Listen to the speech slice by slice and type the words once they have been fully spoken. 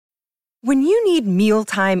When you need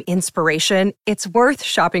mealtime inspiration, it's worth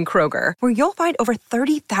shopping Kroger, where you'll find over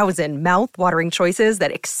 30,000 mouth-watering choices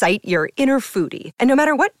that excite your inner foodie. And no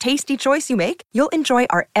matter what tasty choice you make, you'll enjoy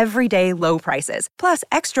our everyday low prices, plus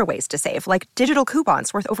extra ways to save, like digital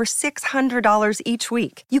coupons worth over $600 each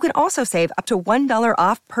week. You can also save up to $1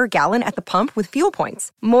 off per gallon at the pump with fuel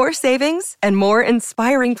points. More savings and more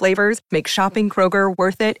inspiring flavors make shopping Kroger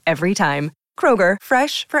worth it every time. Kroger,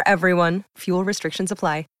 fresh for everyone. Fuel restrictions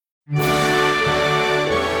apply.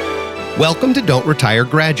 Welcome to Don't Retire,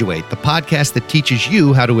 Graduate, the podcast that teaches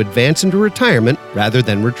you how to advance into retirement rather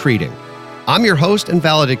than retreating. I'm your host and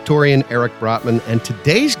valedictorian, Eric Brotman, and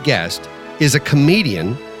today's guest is a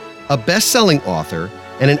comedian, a best-selling author,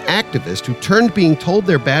 and an activist who turned being told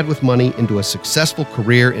they're bad with money into a successful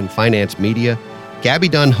career in finance media. Gabby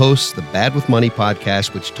Dunn hosts the Bad with Money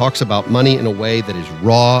podcast, which talks about money in a way that is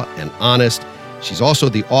raw and honest. She's also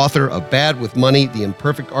the author of Bad with Money, The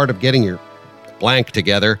Imperfect Art of Getting Your Blank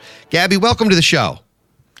Together. Gabby, welcome to the show.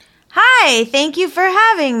 Hi, thank you for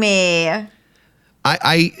having me.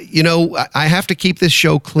 I have to keep this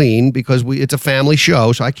show clean because it's a family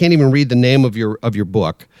show, so I can't even read the name of your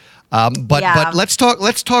book. But let's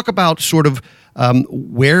talk about sort of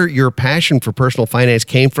where your passion for personal finance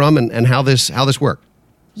came from and how this worked.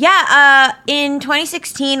 Yeah, in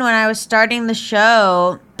 2016, when I was starting the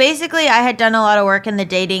show, basically I had done a lot of work in the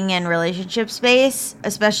dating and relationship space,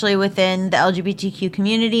 especially within the LGBTQ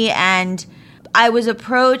community, and I was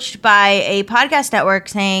approached by a podcast network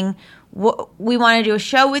saying, we want to do a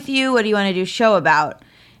show with you. What do you want to do a show about?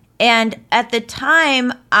 And at the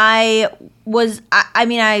time, I was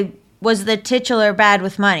the titular Bad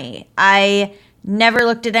with Money. I never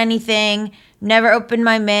looked at anything, never opened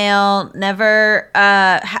my mail, never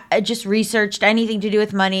just researched anything to do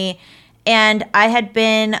with money. And I had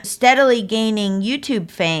been steadily gaining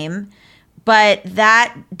YouTube fame, but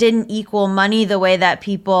that didn't equal money the way that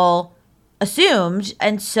people assumed.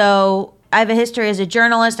 And so I have a history as a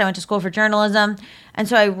journalist. I went to school for journalism. And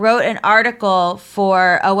so I wrote an article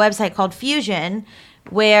for a website called Fusion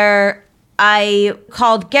where I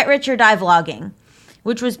called Get Rich or Die Vlogging,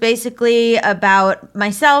 which was basically about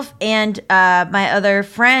myself and my other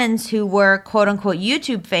friends who were quote unquote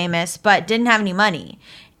YouTube famous, but didn't have any money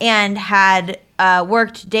and had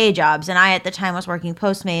worked day jobs. And I, at the time, was working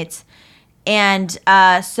Postmates. And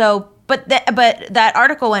but that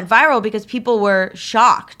article went viral because people were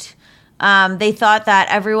shocked. They thought that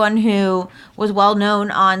everyone who was well known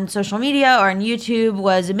on social media or on YouTube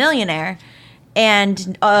was a millionaire.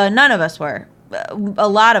 And none of us were. A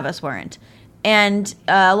lot of us weren't. And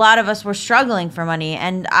a lot of us were struggling for money.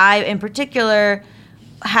 And I, in particular,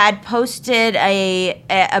 had posted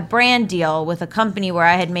a brand deal with a company where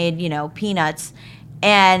I had made, peanuts.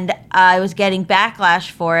 And I was getting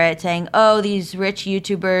backlash for it, saying, oh, these rich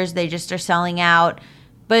YouTubers, they just are selling out.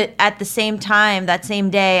 But at the same time, that same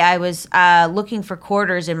day, I was looking for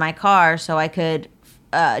quarters in my car so I could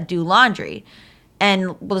do laundry.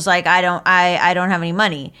 And was like, I don't have any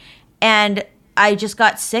money. And I just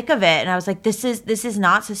got sick of it, and I was like, this is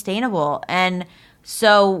not sustainable. And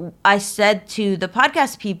so I said to the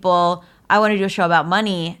podcast people, I want to do a show about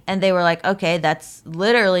money. And they were like, okay, that's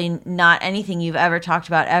literally not anything you've ever talked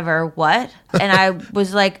about ever. What? And I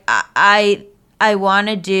was like, I want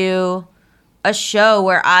to do a show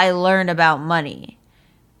where I learn about money.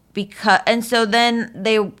 And so then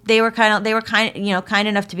they were kind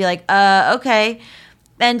enough to be like, okay.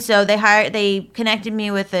 And so they connected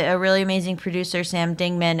me with a really amazing producer, Sam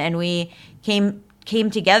Dingman, and we came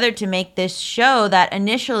together to make this show that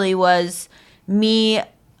initially was me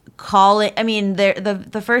calling. I mean,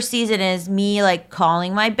 the first season is me like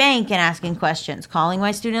calling my bank and asking questions, calling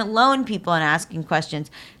my student loan people and asking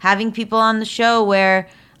questions, having people on the show where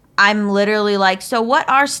I'm literally like, so what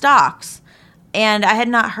are stocks? And I had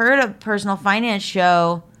not heard a personal finance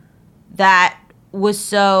show that was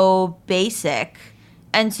so basic.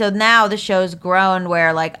 And so now the show's grown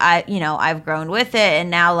where like I've grown with it, and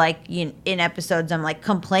now like in episodes I'm like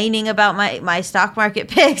complaining about my stock market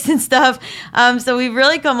picks and stuff. So we've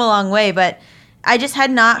really come a long way, but I just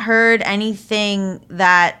had not heard anything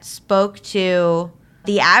that spoke to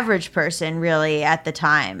the average person really at the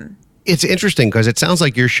time. It's interesting because it sounds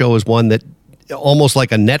like your show is one that almost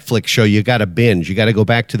like a Netflix show, you got to binge. You got to go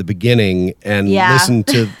back to the beginning and listen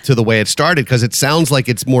to the way it started, because it sounds like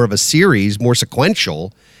it's more of a series, more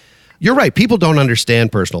sequential. You're right. People don't understand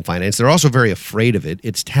personal finance. They're also very afraid of it.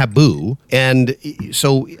 It's taboo. And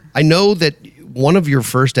so I know that one of your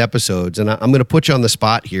first episodes, and I'm going to put you on the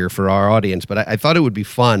spot here for our audience, but I thought it would be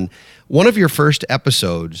fun. One of your first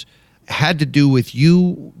episodes had to do with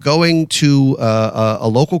you going to a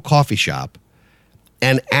local coffee shop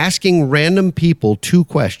and asking random people 2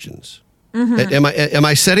 questions. Mm-hmm. Am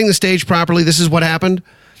I setting the stage properly? This is what happened.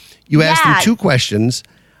 You asked them 2 questions,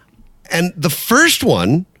 and the first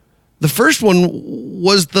one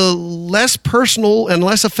was the less personal and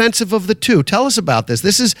less offensive of the 2. Tell us about this.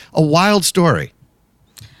 This is a wild story.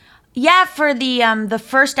 Yeah, for the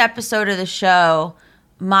first episode of the show,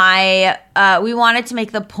 we wanted to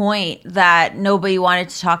make the point that nobody wanted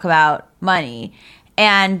to talk about money,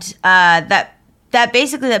 and that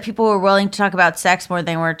basically that people were willing to talk about sex more than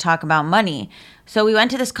they were to talk about money. So we went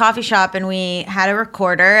to this coffee shop and we had a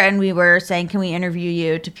recorder and we were saying, "Can we interview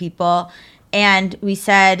you?" to people, and we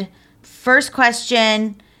said, first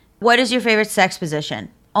question, what is your favorite sex position?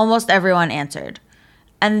 Almost everyone answered,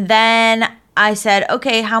 and then I said,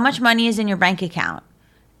 okay, how much money is in your bank account?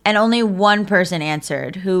 And only one person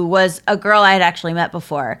answered, who was a girl I had actually met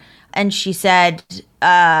before. And she said, she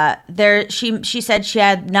said she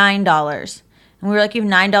had $9. And we were like, you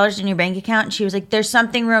have $9 in your bank account? And she was like, there's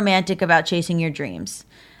something romantic about chasing your dreams.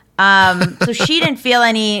 So she didn't feel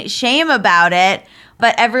any shame about it,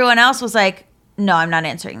 but everyone else was like, no, I'm not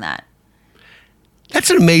answering that. That's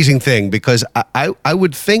an amazing thing, because I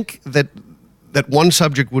would think that one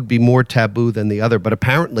subject would be more taboo than the other, but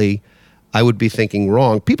apparently I would be thinking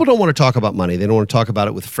wrong. People don't want to talk about money. They don't want to talk about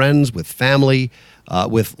it with friends, with family,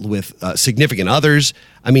 with significant others.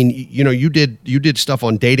 I mean, you did stuff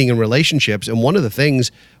on dating and relationships, and one of the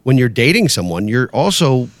things when you're dating someone, you're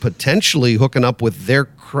also potentially hooking up with their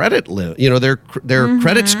credit limit, their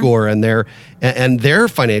credit score and their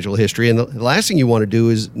financial history. And the last thing you want to do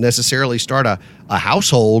is necessarily start a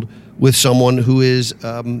household with someone who is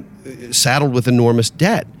saddled with enormous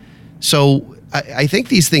debt. So I think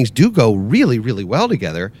these things do go really, really well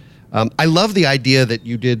together. I love the idea that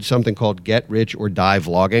you did something called Get Rich or Die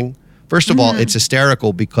Vlogging. First of all, it's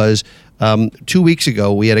hysterical because 2 weeks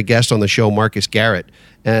ago we had a guest on the show, Marcus Garrett,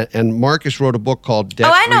 and Marcus wrote a book called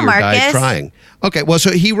Debt Free or Die Trying. Okay, well,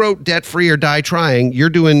 so he wrote Debt Free or Die Trying. You're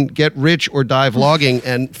doing Get Rich or Die Vlogging,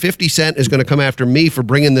 and 50 Cent is going to come after me for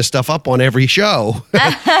bringing this stuff up on every show.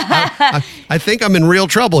 I think I'm in real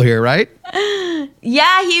trouble here, right?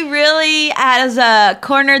 Yeah, he really has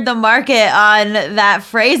cornered the market on that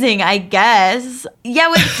phrasing, I guess. Yeah,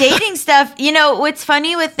 with dating stuff, what's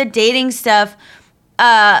funny with the dating stuff,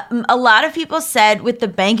 a lot of people said with the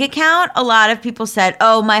bank account, a lot of people said,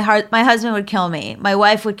 oh, my husband would kill me. My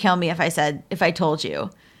wife would kill me if I told you.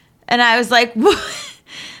 And I was like,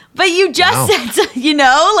 but you just said,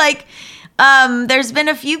 there's been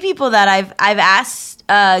a few people that I've asked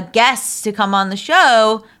guests to come on the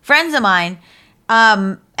show, friends of mine,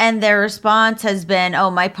 and their response has been, oh,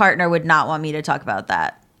 my partner would not want me to talk about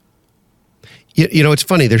that. It's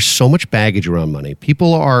funny. There's so much baggage around money.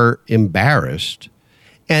 People are embarrassed.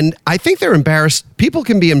 And I think they're embarrassed. People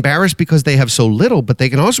can be embarrassed because they have so little, but they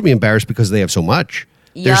can also be embarrassed because they have so much.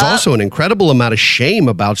 Yep. There's also an incredible amount of shame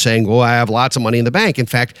about saying, oh, I have lots of money in the bank. In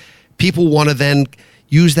fact, people want to then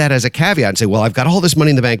use that as a caveat and say, well, I've got all this money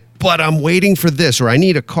in the bank, but I'm waiting for this, or I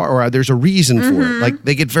need a car, or there's a reason for it. Like,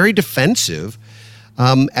 they get very defensive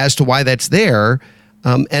as to why that's there.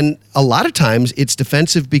 And a lot of times it's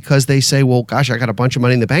defensive because they say, well, gosh, I got a bunch of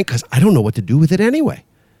money in the bank because I don't know what to do with it anyway.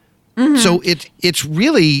 So it's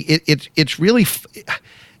really,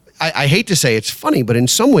 I hate to say it's funny, but in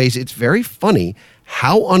some ways it's very funny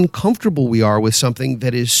how uncomfortable we are with something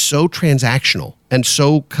that is so transactional and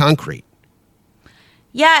so concrete.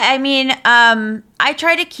 Yeah, I mean, I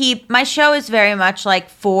try to keep, my show is very much like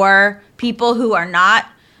for people who are not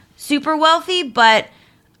super wealthy, but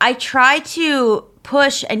I try to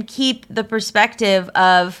push and keep the perspective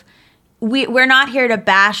of we're not here to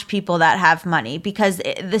bash people that have money, because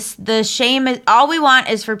the shame is, all we want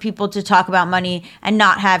is for people to talk about money and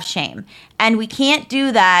not have shame. And we can't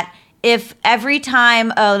do that if every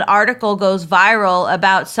time an article goes viral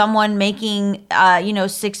about someone making,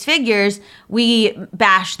 6 figures, we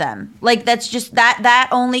bash them. Like, that's just, that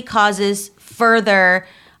only causes further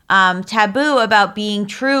taboo about being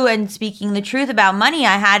true and speaking the truth about money.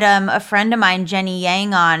 I had a friend of mine, Jenny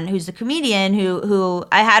Yang, on, who's a comedian, who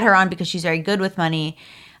I had her on because she's very good with money.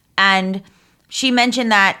 And she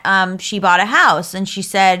mentioned that she bought a house, and she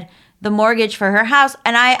said the mortgage for her house,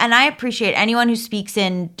 and I appreciate anyone who speaks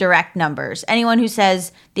in direct numbers, anyone who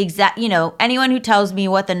says the exact, anyone who tells me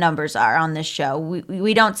what the numbers are on this show.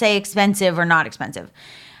 We don't say expensive or not expensive.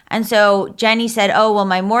 And so Jenny said, oh, well,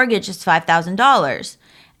 my mortgage is $5,000.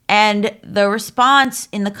 And the response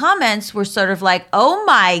in the comments were sort of like, oh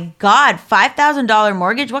my God, $5,000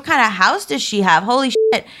 mortgage? What kind of house does she have? Holy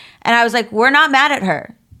shit. And I was like, we're not mad at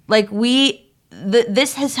her. Like,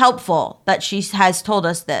 this is helpful that she has told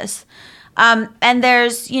us this. And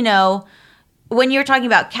there's, when you're talking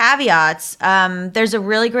about caveats, there's a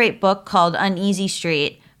really great book called Uneasy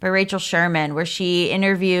Street by Rachel Sherman, where she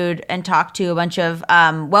interviewed and talked to a bunch of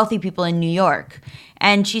wealthy people in New York.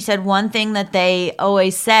 And she said one thing that they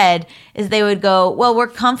always said is they would go, well, we're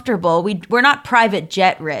comfortable. We're not private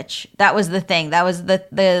jet rich. That was the thing. That was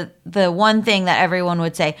the one thing that everyone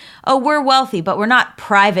would say. Oh, we're wealthy, but we're not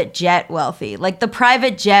private jet wealthy. Like the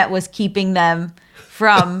private jet was keeping them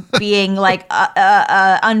from being like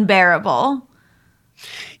unbearable.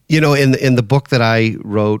 You know, in the book that I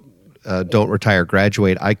wrote, Don't Retire,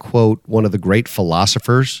 Graduate, I quote one of the great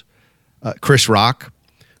philosophers, Chris Rock,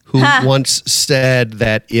 who once said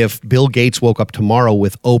that if Bill Gates woke up tomorrow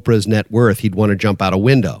with Oprah's net worth, he'd want to jump out a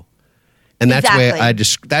window. And that's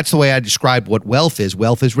the way I describe what wealth is.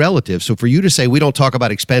 Wealth is relative. So for you to say we don't talk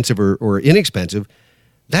about expensive or inexpensive,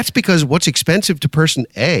 that's because what's expensive to person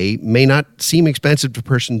A may not seem expensive to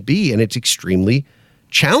person B, and it's extremely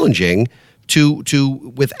challenging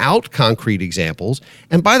to without concrete examples.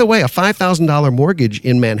 And by the way, a $5,000 mortgage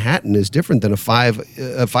in Manhattan is different than a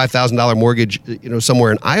 $5,000 mortgage,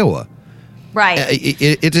 somewhere in Iowa. Right.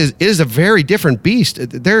 It is a very different beast.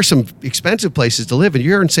 There are some expensive places to live, and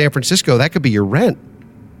you're in San Francisco. That could be your rent.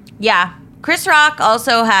 Yeah. Chris Rock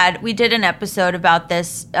also we did an episode about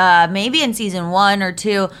this, maybe in season 1 or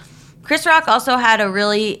 2. Chris Rock also had a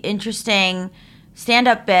really interesting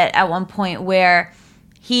stand-up bit at one point where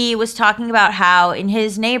he was talking about how in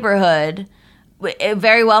his neighborhood, a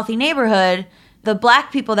very wealthy neighborhood, the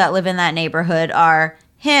black people that live in that neighborhood are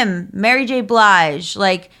him, Mary J. Blige,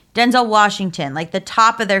 like Denzel Washington, like the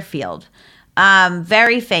top of their field,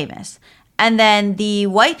 very famous. And then the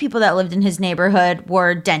white people that lived in his neighborhood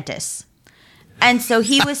were dentists. And so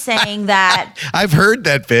he was saying that... I've heard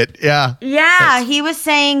that bit, yeah. Yeah, he was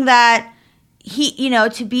saying that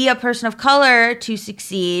to be a person of color, to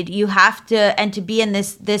succeed, you have to, and to be in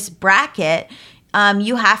this bracket,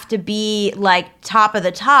 you have to be like top of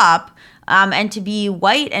the top, and to be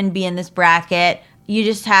white and be in this bracket, you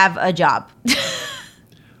just have a job.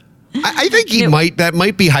 I think that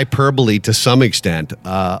might be hyperbole to some extent.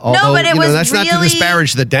 Although, no, but that's not to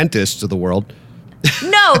disparage the dentists of the world.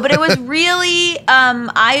 No, but it was really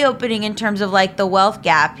eye-opening in terms of like the wealth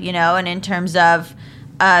gap, and in terms of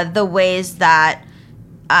the ways that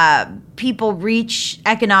people reach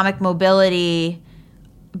economic mobility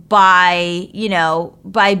by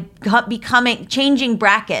changing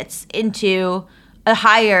brackets into a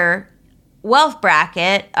higher wealth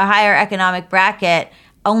bracket, a higher economic bracket,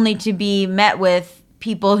 only to be met with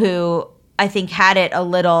people who I think had it a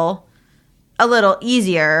little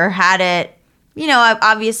easier, had it,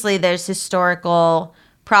 obviously there's historical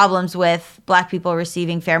problems with black people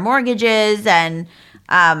receiving fair mortgages and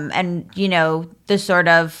the sort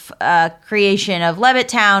of creation of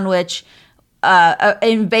Levittown, which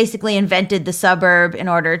basically invented the suburb in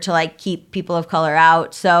order to like keep people of color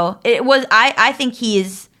out. So it was, I think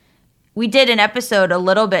we did an episode a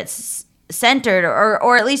little bit centered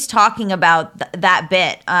or at least talking about that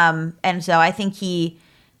bit. And so I think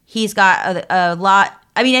he's got a lot,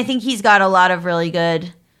 I think he's got a lot of really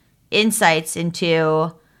good insights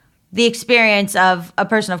into the experience of a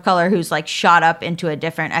person of color who's like shot up into a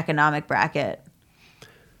different economic bracket.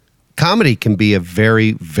 Comedy can be a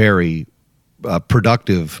very, very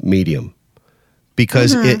productive medium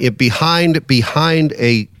because it behind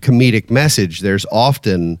a comedic message, there's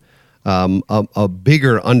often a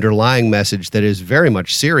bigger underlying message that is very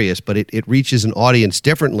much serious, but it reaches an audience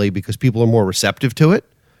differently because people are more receptive to it.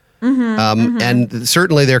 And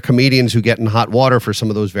certainly there are comedians who get in hot water for some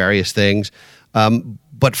of those various things.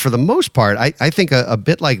 But for the most part, I think a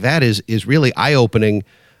bit like that is really eye-opening.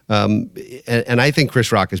 And I think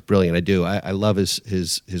Chris Rock is brilliant. I do. I love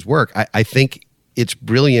his work. I think it's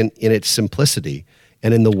brilliant in its simplicity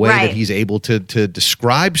and in the way that he's able to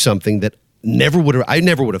describe something that I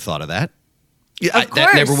never would have thought of that. Of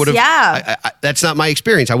course, yeah. That's not my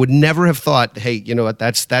experience. I would never have thought, hey, you know what,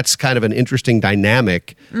 that's kind of an interesting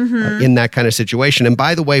dynamic in that kind of situation. And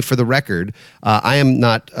by the way, for the record, I am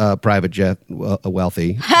not private jet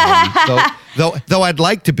wealthy, though I'd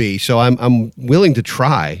like to be. So I'm willing to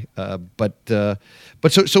try. But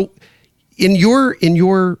so in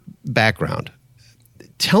your background,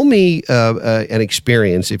 tell me an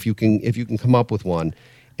experience, if you can come up with one,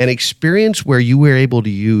 an experience where you were able to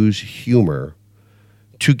use humor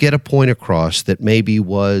to get a point across that maybe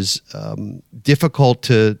was difficult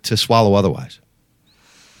to swallow otherwise.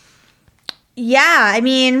 Yeah,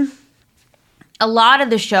 a lot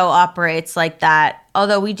of the show operates like that,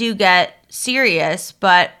 although we do get serious,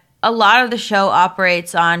 but a lot of the show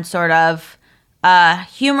operates on sort of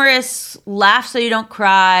humorous, laugh so you don't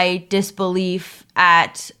cry, disbelief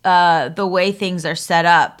at the way things are set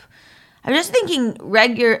up. I'm just thinking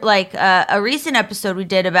a recent episode we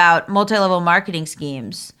did about multi-level marketing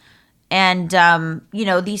schemes. And,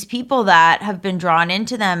 these people that have been drawn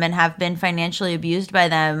into them and have been financially abused by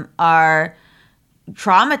them are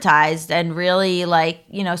traumatized and really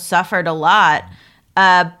suffered a lot.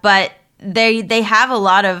 But they have a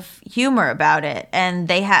lot of humor about it. And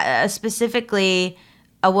they specifically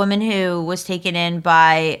a woman who was taken in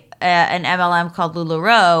by an MLM called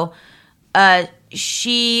LuLaRoe.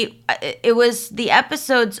 The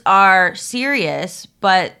episodes are serious,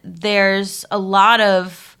 but there's a lot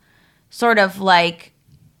of sort of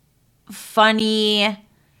funny,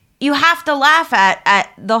 you have to laugh at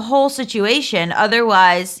the whole situation.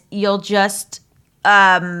 Otherwise, you'll just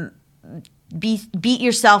beat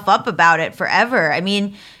yourself up about it forever. I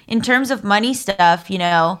mean, in terms of money stuff,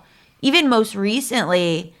 even most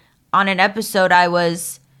recently on an episode, I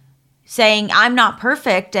was saying I'm not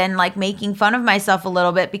perfect and making fun of myself a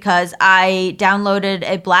little bit because I downloaded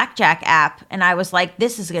a blackjack app and I was like,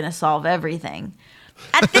 this is going to solve everything.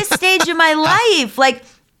 At this stage of my life,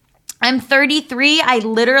 I'm 33. I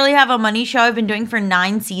literally have a money show I've been doing for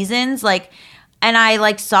 9 seasons. And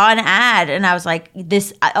I saw an ad and I was like,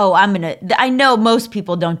 I know most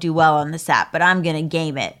people don't do well on this app, but I'm going to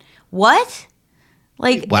game it. What?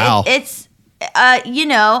 Wow. And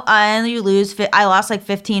you lose. I lost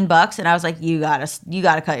 $15 and I was like, you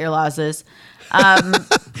gotta cut your losses.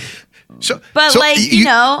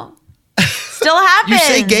 Still happens. You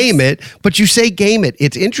say game it, but you say game it.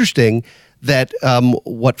 It's interesting that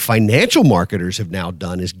what financial marketers have now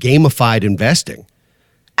done is gamified investing.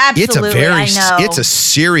 Absolutely, It's a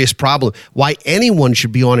serious problem. Why anyone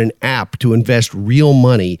should be on an app to invest real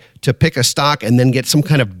money to pick a stock and then get some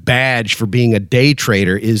kind of badge for being a day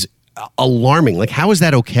trader is alarming. How is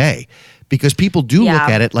that okay? Because people do look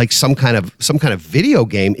at it like some kind of video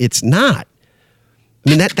game. It's not. I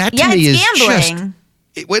mean, that to me is gambling.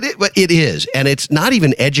 It is, and it's not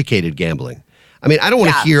even educated gambling. I mean, I don't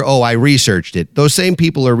want to hear, I researched it. Those same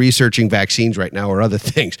people are researching vaccines right now or other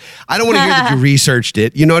things. I don't want to hear that you researched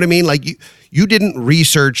it. You know what I mean? You didn't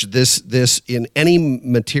research this in any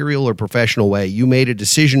material or professional way. You made a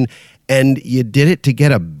decision, and you did it to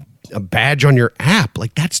get a badge on your app.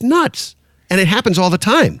 That's nuts. And it happens all the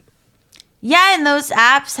time. Yeah, and those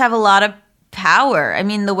apps have a lot of power. I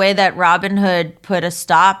mean, the way that Robinhood put a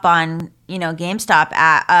stop on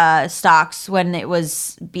GameStop stocks when it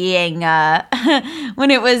was being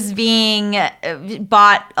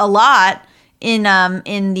bought a lot in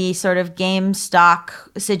the sort of GameStop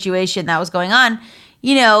situation that was going on.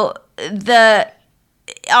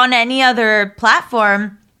 On any other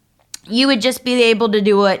platform, you would just be able to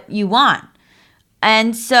do what you want.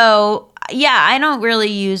 And so, I don't really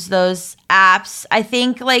use those apps. I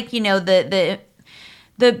think the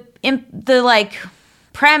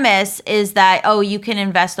premise is that, you can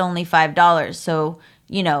invest only $5. So,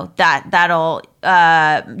 that'll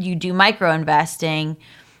you do micro investing.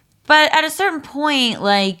 But at a certain point,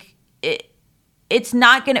 it's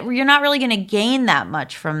not you're not really gonna gain that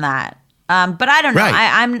much from that. But I don't know.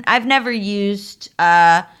 Right. I've never used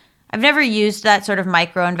that sort of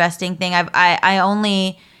micro investing thing. I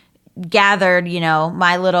only gathered,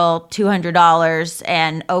 my little $200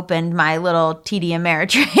 and opened my little TD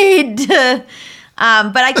Ameritrade.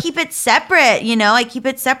 But I keep it separate, I keep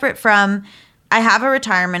it separate from, I have a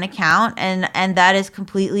retirement account and that is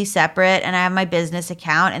completely separate. And I have my business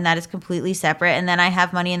account and that is completely separate. And then I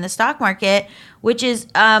have money in the stock market, which is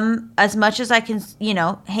as much as I can,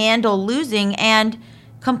 handle losing and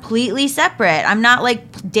completely separate. I'm not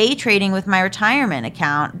day trading with my retirement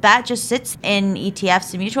account. That just sits in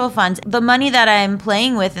ETFs and mutual funds. The money that I'm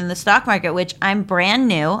playing with in the stock market, which I'm brand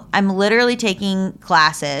new, I'm literally taking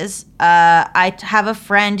classes. I have a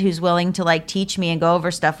friend who's willing to teach me and go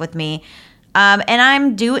over stuff with me. I've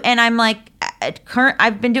been doing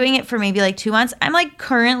it for maybe 2 months. I'm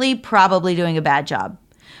currently probably doing a bad job.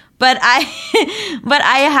 But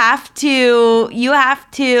you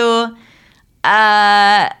have to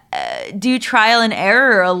do trial and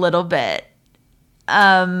error a little bit.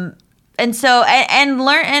 And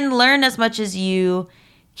learn as much as you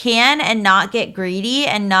can and not get greedy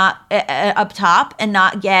and not up top and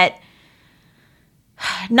not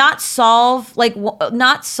solve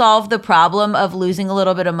the problem of losing a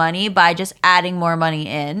little bit of money by just adding more money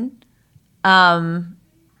in, and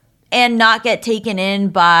not get taken in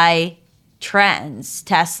by trends,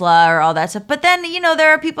 Tesla or all that stuff. But then, there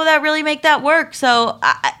are people that really make that work. So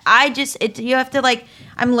you have to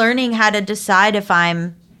I'm learning how to decide if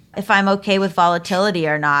I'm okay with volatility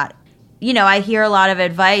or not. I hear a lot of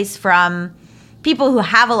advice from people who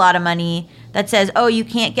have a lot of money that says, oh, you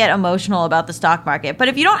can't get emotional about the stock market. But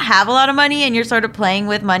if you don't have a lot of money and you're sort of playing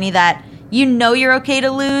with money that you're okay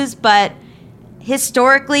to lose, but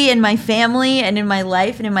historically in my family and in my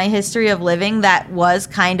life and in my history of living, that was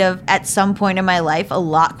kind of at some point in my life a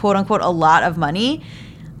lot, quote unquote, a lot of money.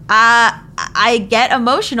 I get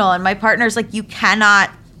emotional, and my partner's like, you cannot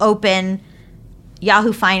open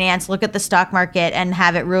Yahoo Finance, look at the stock market, and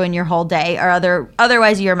have it ruin your whole day, or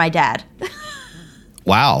otherwise you're my dad.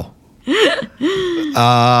 Wow. And this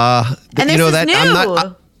is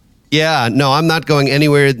new. I'm not going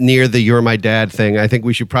anywhere near the "you're my dad" thing. I think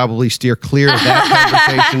we should probably steer clear of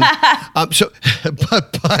that conversation.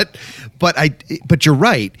 But you're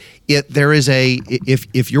right.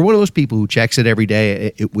 If you're one of those people who checks it every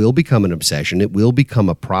day, it will become an obsession. It will become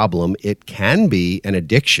a problem. It can be an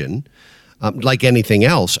addiction, like anything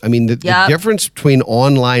else. I mean, the difference between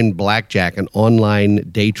online blackjack and online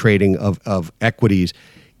day trading of equities,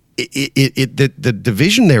 the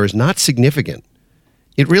division there is not significant.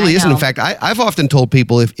 It really isn't. In fact, I've often told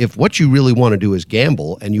people if what you really want to do is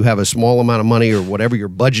gamble and you have a small amount of money or whatever your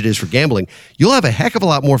budget is for gambling, you'll have a heck of a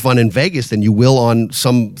lot more fun in Vegas than you will on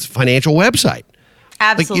some financial website.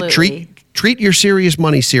 Absolutely. Like treat your serious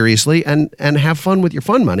money seriously and have fun with your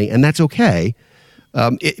fun money, and that's okay.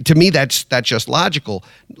 To me, that's just logical.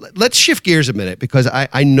 Let's shift gears a minute, because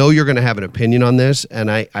I know you're going to have an opinion on this,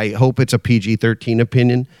 and I hope it's a PG-13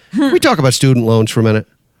 opinion. Can we talk about student loans for a minute?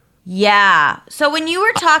 Yeah. So when you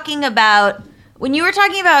were talking about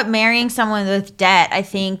marrying someone with debt, I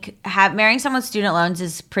think marrying someone with student loans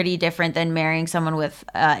is pretty different than marrying someone with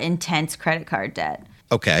intense credit card debt.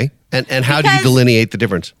 Okay. And how do you delineate the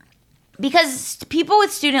difference? Because people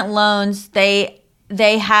with student loans, they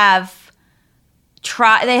have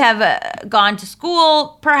gone to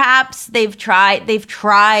school, perhaps they've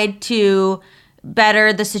tried to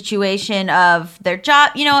better the situation of their job.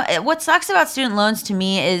 What sucks about student loans to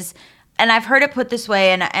me is, and I've heard it put this way,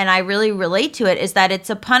 and I really relate to it, is that it's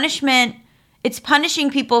a punishment. It's punishing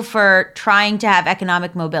people for trying to have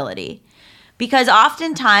economic mobility. Because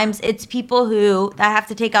oftentimes it's people that have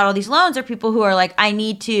to take out all these loans are people who are like, I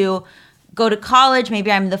need to go to college.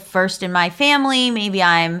 Maybe I'm the first in my family. Maybe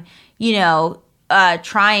I'm,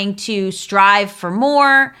 trying to strive for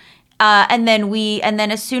more. And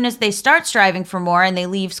then as soon as they start striving for more and they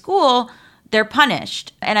leave school, they're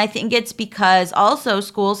punished. And I think it's because also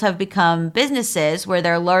schools have become businesses where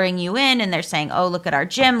they're luring you in and they're saying, oh, look at our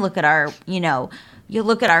gym, look at our, you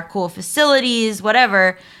look at our cool facilities,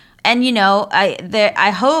 whatever. And, I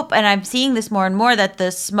hope, and I'm seeing this more and more, that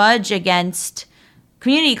the smudge against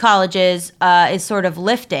community colleges is sort of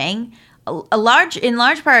lifting, in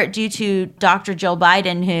large part due to Dr. Jill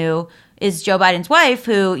Biden, who is Joe Biden's wife,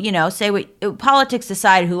 who, politics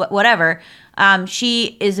aside, whatever,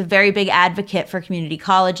 she is a very big advocate for community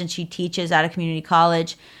college, and she teaches at a community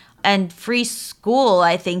college. And free school,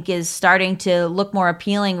 I think, is starting to look more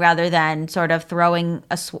appealing rather than sort of throwing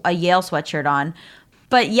a Yale sweatshirt on.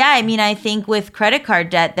 But yeah, I think with credit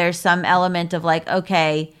card debt, there's some element of like,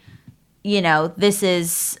 okay, this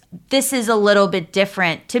is a little bit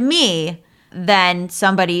different to me than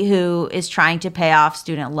somebody who is trying to pay off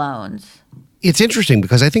student loans. It's interesting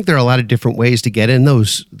because I think there are a lot of different ways to get in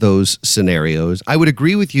those scenarios. I would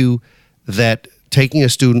agree with you that taking a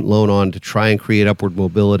student loan on to try and create upward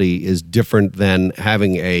mobility is different than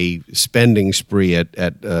having a spending spree at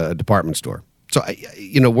a department store. So,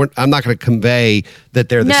 I'm not going to convey that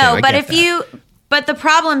they're the same. No, but the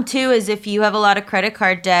problem too is if you have a lot of credit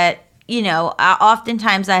card debt,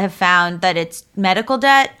 oftentimes I have found that it's medical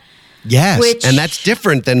debt. Yes, and that's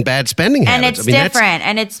different than bad spending habits. And it's different,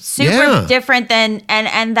 and it's super different than,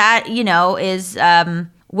 and that, is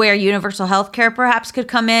where universal health care perhaps could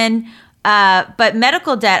come in. But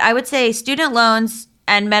medical debt, I would say student loans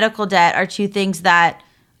and medical debt are two things that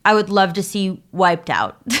I would love to see wiped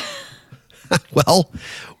out.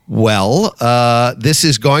 Well, this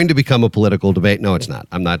is going to become a political debate. No, it's not.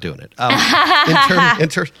 I'm not doing it.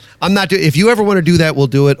 I'm not doing. If you ever want to do that, we'll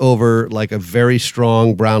do it over like a very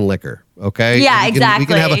strong brown liquor. Okay? Yeah,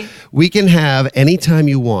 exactly. We can have anytime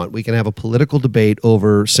you want. We can have a political debate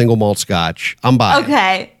over single malt scotch. I'm buying.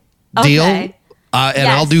 Okay. Deal. Okay. And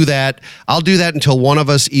yes. I'll do that. I'll do that until one of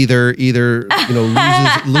us either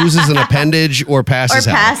loses an appendage or passes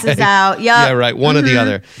out. Or passes out. Yep. Yeah, right. One or the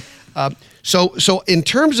other. So in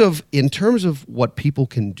terms of what people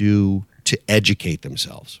can do to educate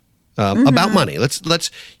themselves about money, let's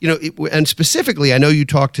and specifically, I know you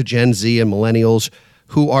talk to Gen Z and millennials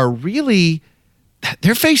who are really,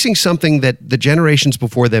 they're facing something that the generations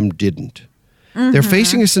before them didn't. They're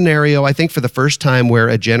facing a scenario, I think, for the first time where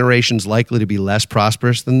a generation's likely to be less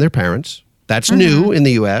prosperous than their parents. That's new in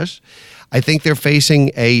the U.S. I think they're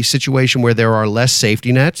facing a situation where there are less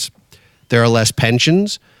safety nets. There are less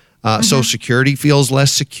pensions. Social Security feels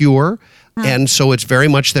less secure. And so it's very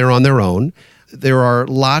much they're on their own. There are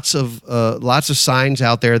lots of signs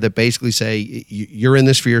out there that basically say you're in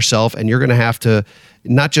this for yourself and you're going to have to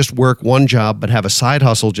not just work one job, but have a side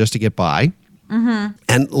hustle just to get by.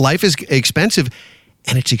 And life is expensive,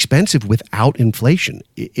 and it's expensive without inflation.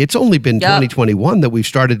 It's only been 2021 that we've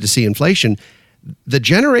started to see inflation. The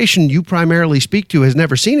generation you primarily speak to has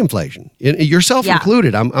never seen inflation, yourself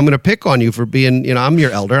included. I'm going to pick on you for being, I'm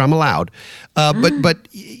your elder. I'm allowed. But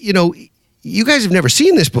you guys have never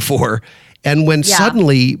seen this before. And when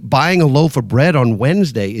suddenly buying a loaf of bread on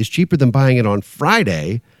Wednesday is cheaper than buying it on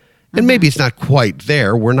Friday, and maybe it's not quite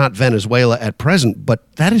there. We're not Venezuela at present,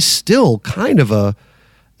 but that is still kind of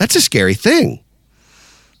that's a scary thing.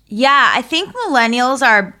 Yeah, I think millennials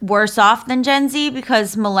are worse off than Gen Z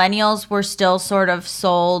because millennials were still sort of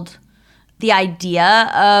sold the idea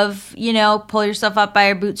of, pull yourself up by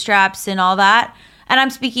your bootstraps and all that. And I'm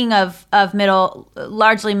speaking of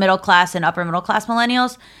largely middle class and upper middle class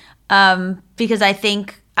millennials, because I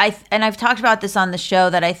think and I've talked about this on the show,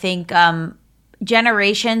 that I think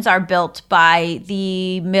generations are built by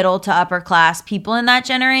the middle to upper class people in that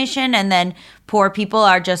generation, and then poor people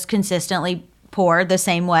are just consistently poor the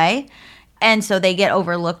same way. And so they get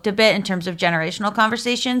overlooked a bit in terms of generational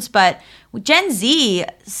conversations. But Gen Z,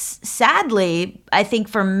 sadly, I think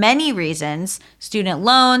for many reasons, student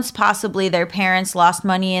loans, possibly their parents lost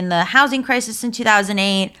money in the housing crisis in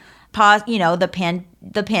 2008,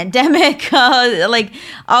 the pandemic, like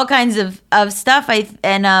all kinds of stuff.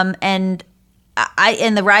 And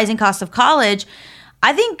the rising cost of college,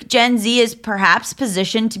 I think Gen Z is perhaps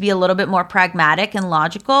positioned to be a little bit more pragmatic and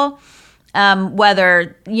logical,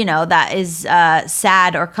 whether, that is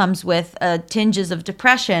sad or comes with tinges of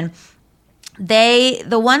depression.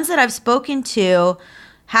 The ones that I've spoken to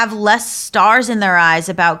have less stars in their eyes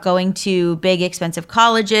about going to big, expensive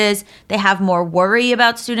colleges. They have more worry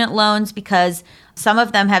about student loans because some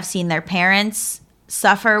of them have seen their parents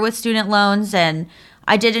suffer with student loans. And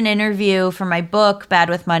I did an interview for my book, Bad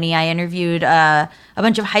with Money. I interviewed a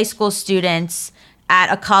bunch of high school students at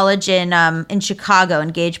a college in Chicago, in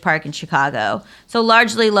Gage Park in Chicago. So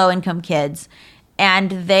largely low-income kids.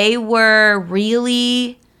 And they were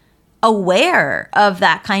really aware of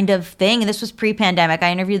that kind of thing. And this was pre-pandemic.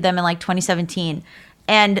 I interviewed them in 2017.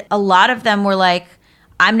 And a lot of them were like,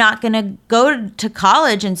 I'm not going to go to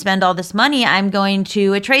college and spend all this money. I'm going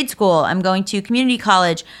to a trade school. I'm going to community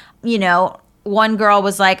college. One girl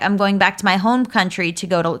was like, I'm going back to my home country to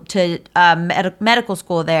go to medical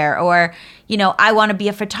school there. Or, I want to be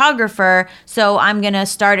a photographer, so I'm going to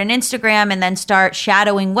start an Instagram and then start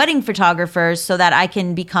shadowing wedding photographers so that I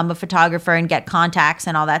can become a photographer and get contacts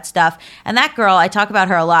and all that stuff. And that girl, I talk about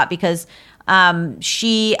her a lot because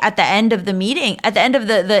she, at the end of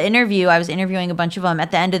the interview, I was interviewing a bunch of them.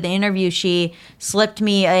 At the end of the interview, she slipped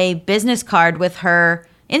me a business card with her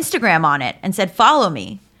Instagram on it and said, follow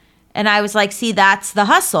me. And I was like, see, that's the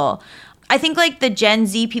hustle. I think the Gen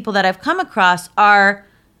Z people that I've come across are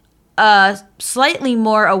slightly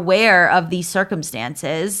more aware of these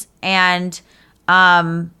circumstances and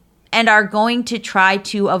are going to try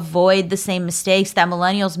to avoid the same mistakes that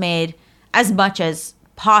millennials made as much as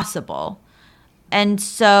possible. And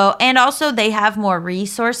also they have more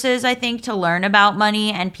resources, I think, to learn about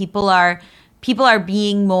money, and people are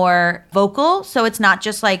being more vocal. So it's not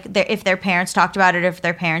just if their parents talked about it or if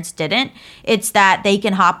their parents didn't. It's that they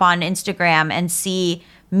can hop on Instagram and see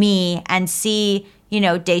me and see,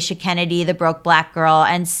 Daisha Kennedy, the broke black girl,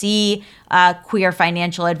 and see queer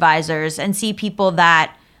financial advisors and see people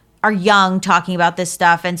that are young talking about this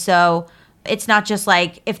stuff. And so it's not just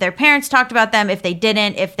if their parents talked about them, if they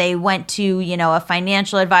didn't, if they went to, a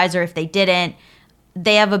financial advisor, if they didn't,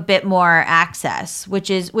 they have a bit more access, which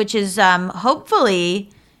is hopefully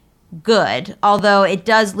good, although it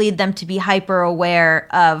does lead them to be hyper aware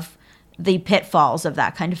of the pitfalls of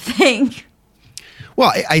that kind of thing.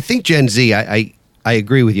 Well, I think Gen Z, I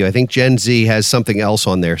agree with you. I think Gen Z has something else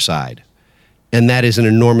on their side, and that is an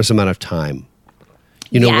enormous amount of time.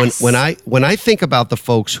 Yes. when I think about the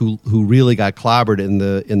folks who really got clobbered in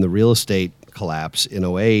the real estate collapse in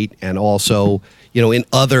 2008, and also in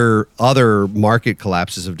other market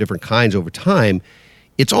collapses of different kinds over time,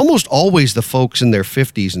 it's almost always the folks in their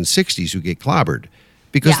 50s and 60s who get clobbered,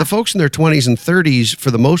 because the folks in their 20s and 30s,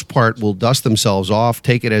 for the most part, will dust themselves off,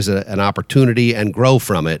 take it as an opportunity, and grow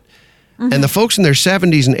from it. And the folks in their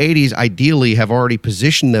 70s and 80s ideally have already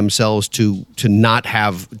positioned themselves to not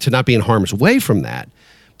be in harm's way from that.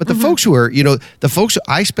 But the folks who are,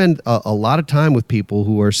 I spend a lot of time with people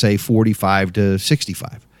who are, say, 45 to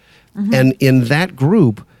 65. And in that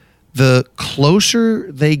group, the closer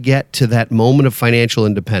they get to that moment of financial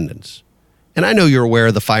independence, and I know you're aware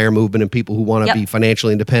of the FIRE movement and people who want to be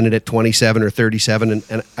financially independent at 27 or 37,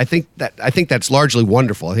 and I think that's largely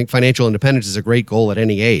wonderful. I think financial independence is a great goal at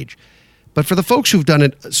any age. But for the folks who've done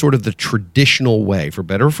it sort of the traditional way, for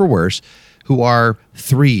better or for worse, who are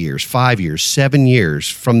 3 years, 5 years, 7 years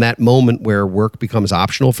from that moment where work becomes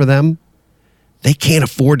optional for them, they can't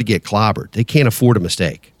afford to get clobbered. They can't afford a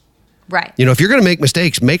mistake. Right. If you're going to make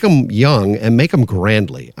mistakes, make them young and make them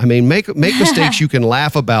grandly. I mean, make mistakes you can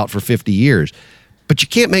laugh about for 50 years. But you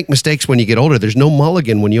can't make mistakes when you get older. There's no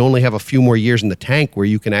mulligan when you only have a few more years in the tank where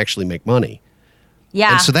you can actually make money.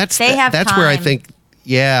 Yeah. And so that's time. where I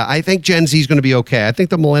think Gen Z is going to be okay. I think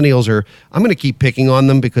the millennials I'm going to keep picking on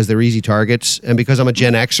them because they're easy targets and because I'm a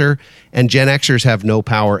Gen Xer, and Gen Xers have no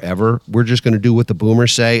power ever. We're just going to do what the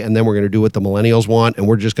boomers say, and then we're going to do what the millennials want, and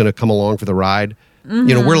we're just going to come along for the ride.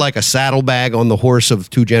 We're like a saddlebag on the horse of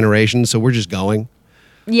two generations, so we're just going.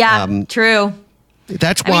 Yeah, true.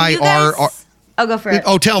 That's why our go for it.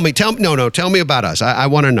 Oh, tell me about us. I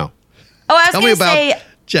want to know. Oh, I was going to say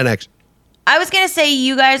Gen X. I was going to say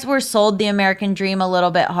you guys were sold the American dream a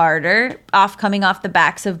little bit harder, coming off the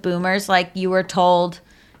backs of boomers. Like you were told,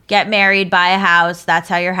 get married, buy a house, that's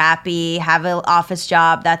how you're happy, have an office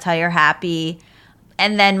job, that's how you're happy.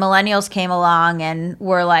 And then millennials came along and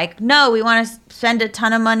were like, no, we want to spend a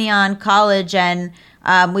ton of money on college and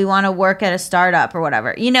we want to work at a startup or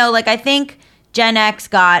whatever. I think Gen X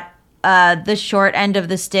got the short end of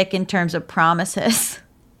the stick in terms of promises.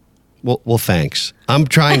 Well, thanks. I'm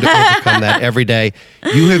trying to overcome that every day.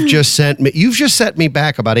 You've just set me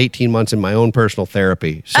back about 18 months in my own personal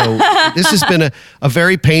therapy. So this has been a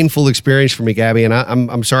very painful experience for me, Gabby, and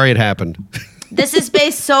I'm sorry it happened. This is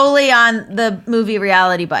based solely on the movie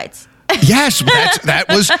Reality Bites. Yes, that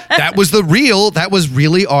was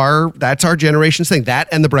really that's our generation's thing. That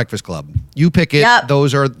and The Breakfast Club. You pick it. Yep.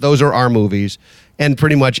 Those are our movies, and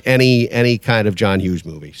pretty much any kind of John Hughes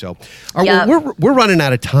movie. So we're running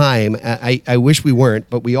out of time. I wish we weren't,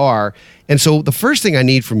 but we are. And so the first thing I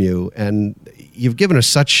need from you, and you've given us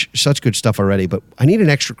such good stuff already, but I need an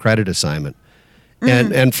extra credit assignment.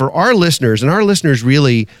 And for our listeners, and our listeners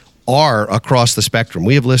really are across the spectrum.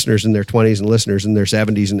 We have listeners in their 20s and listeners in their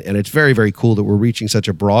 70s, and it's very, very cool that we're reaching such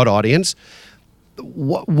a broad audience.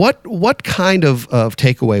 What kind of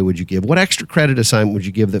takeaway would you give? What extra credit assignment would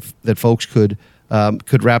you give that folks could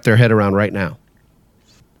wrap their head around right now?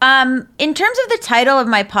 In terms of the title of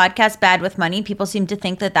my podcast, Bad with Money, people seem to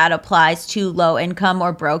think that applies to low income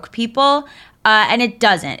or broke people. And it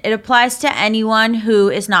doesn't. It applies to anyone who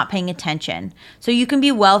is not paying attention. So you can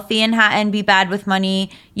be wealthy and be bad with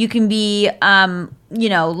money. You can be,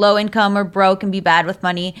 low income or broke and be bad with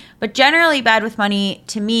money. But generally, bad with money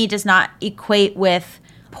to me does not equate with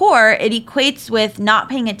poor. It equates with not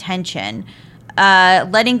paying attention,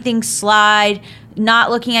 letting things slide,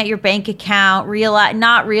 not looking at your bank account,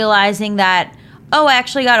 not realizing that, oh, I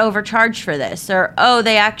actually got overcharged for this, or, oh,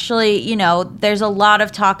 they actually, there's a lot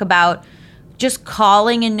of talk about just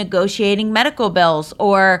calling and negotiating medical bills,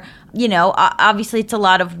 or, obviously it's a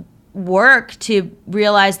lot of work to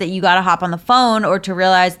realize that you got to hop on the phone, or to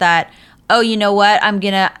realize that, oh, you know what,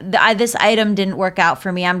 this item didn't work out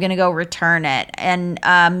for me, I'm going to go return it. And,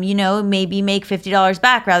 maybe make $50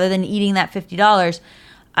 back rather than eating that $50.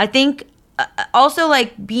 I think also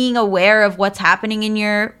like being aware of what's happening in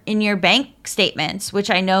your bank statements,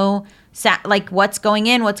 which I know like what's going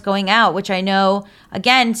in, what's going out, which I know,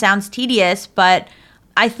 again, sounds tedious, but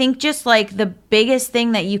I think just like the biggest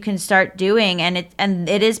thing that you can start doing, and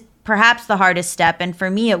it is perhaps the hardest step, and for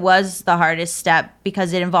me it was the hardest step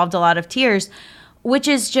because it involved a lot of tears, which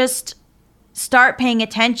is just start paying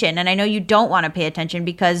attention. And I know you don't want to pay attention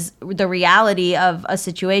because the reality of a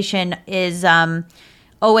situation is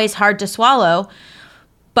always hard to swallow,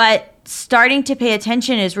 but starting to pay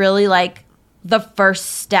attention is really like the first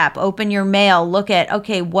step. Open your mail, look at,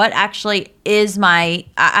 okay, what actually is I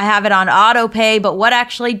have it on auto pay, but what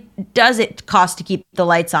actually does it cost to keep the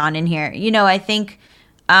lights on in here? I think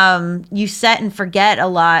you set and forget a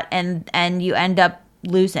lot, and you end up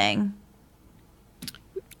losing.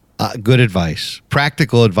 Good advice,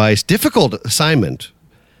 practical advice, difficult assignment.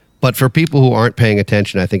 But for people who aren't paying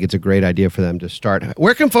attention, I think it's a great idea for them to start.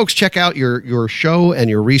 Where can folks check out your show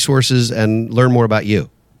and your resources and learn more about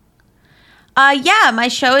you? My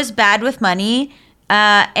show is Bad with Money,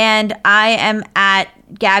 and I am at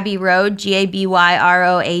Gabby Road,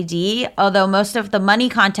 GABYROAD. Although most of the money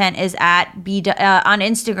content is at on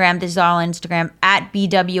Instagram. This is all on Instagram at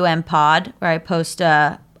BWM Pod, where I post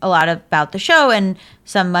a lot about the show and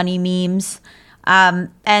some money memes. And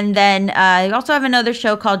then I also have another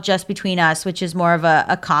show called Just Between Us, which is more of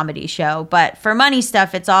a comedy show. But for money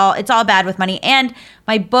stuff, it's all Bad with Money. And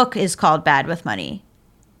my book is called Bad with Money.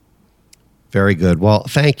 Very good. Well,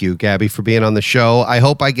 thank you, Gabby, for being on the show. I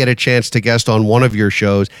hope I get a chance to guest on one of your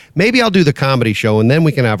shows. Maybe I'll do the comedy show, and then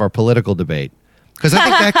we can have our political debate. Because I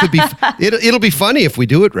think that could be, it'll be funny if we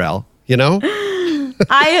do it, Rel, you know?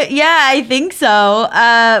 I think so.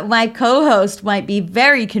 My co-host might be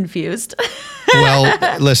very confused.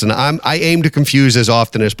 Well, listen, I aim to confuse as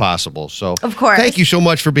often as possible. So, of course. Thank you so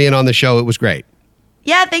much for being on the show. It was great.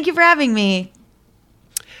 Yeah, thank you for having me.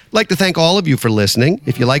 I'd like to thank all of you for listening.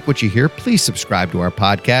 If you like what you hear, please subscribe to our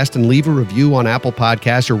podcast and leave a review on Apple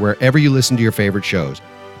Podcasts or wherever you listen to your favorite shows.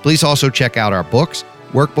 Please also check out our books,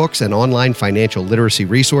 workbooks, and online financial literacy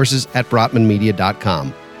resources at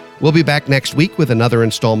brotmanmedia.com. We'll be back next week with another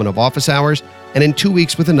installment of Office Hours, and in 2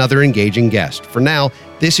 weeks with another engaging guest. For now,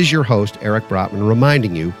 this is your host, Eric Brotman,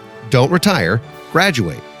 reminding you, don't retire,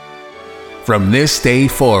 graduate. From this day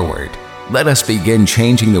forward, let us begin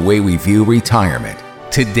changing the way we view retirement.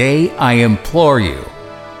 Today, I implore you,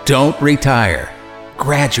 don't retire,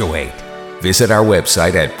 graduate. Visit our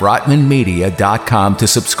website at brotmanmedia.com to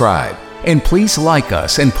subscribe. And please like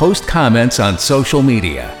us and post comments on social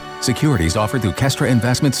media. Securities offered through Kestra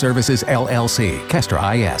Investment Services, LLC,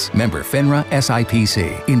 Kestra IS, member FINRA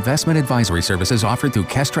SIPC. Investment advisory services offered through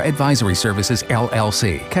Kestra Advisory Services,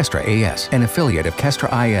 LLC, Kestra AS, an affiliate of Kestra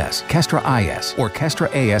IS. Kestra IS or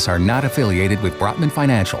Kestra AS are not affiliated with Brotman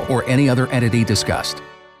Financial or any other entity discussed.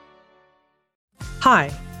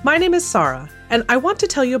 Hi, my name is Sarah, and I want to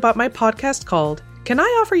tell you about my podcast called Can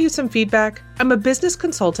I Offer You Some Feedback? I'm a business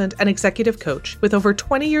consultant and executive coach with over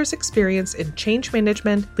 20 years experience in change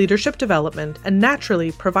management, leadership development, and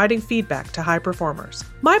naturally providing feedback to high performers.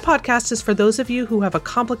 My podcast is for those of you who have a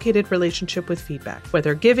complicated relationship with feedback,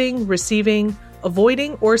 whether giving, receiving,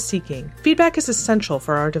 avoiding, or seeking. Feedback is essential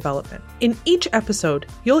for our development. In each episode,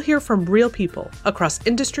 you'll hear from real people across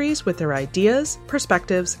industries with their ideas,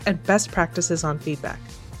 perspectives, and best practices on feedback.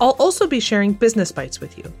 I'll also be sharing business bites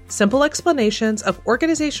with you, simple explanations of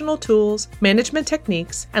organizational tools, management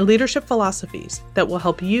techniques, and leadership philosophies that will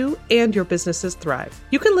help you and your businesses thrive.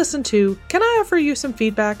 You can listen to Can I Offer You Some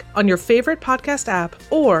Feedback on your favorite podcast app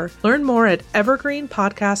or learn more at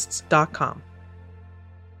evergreenpodcasts.com.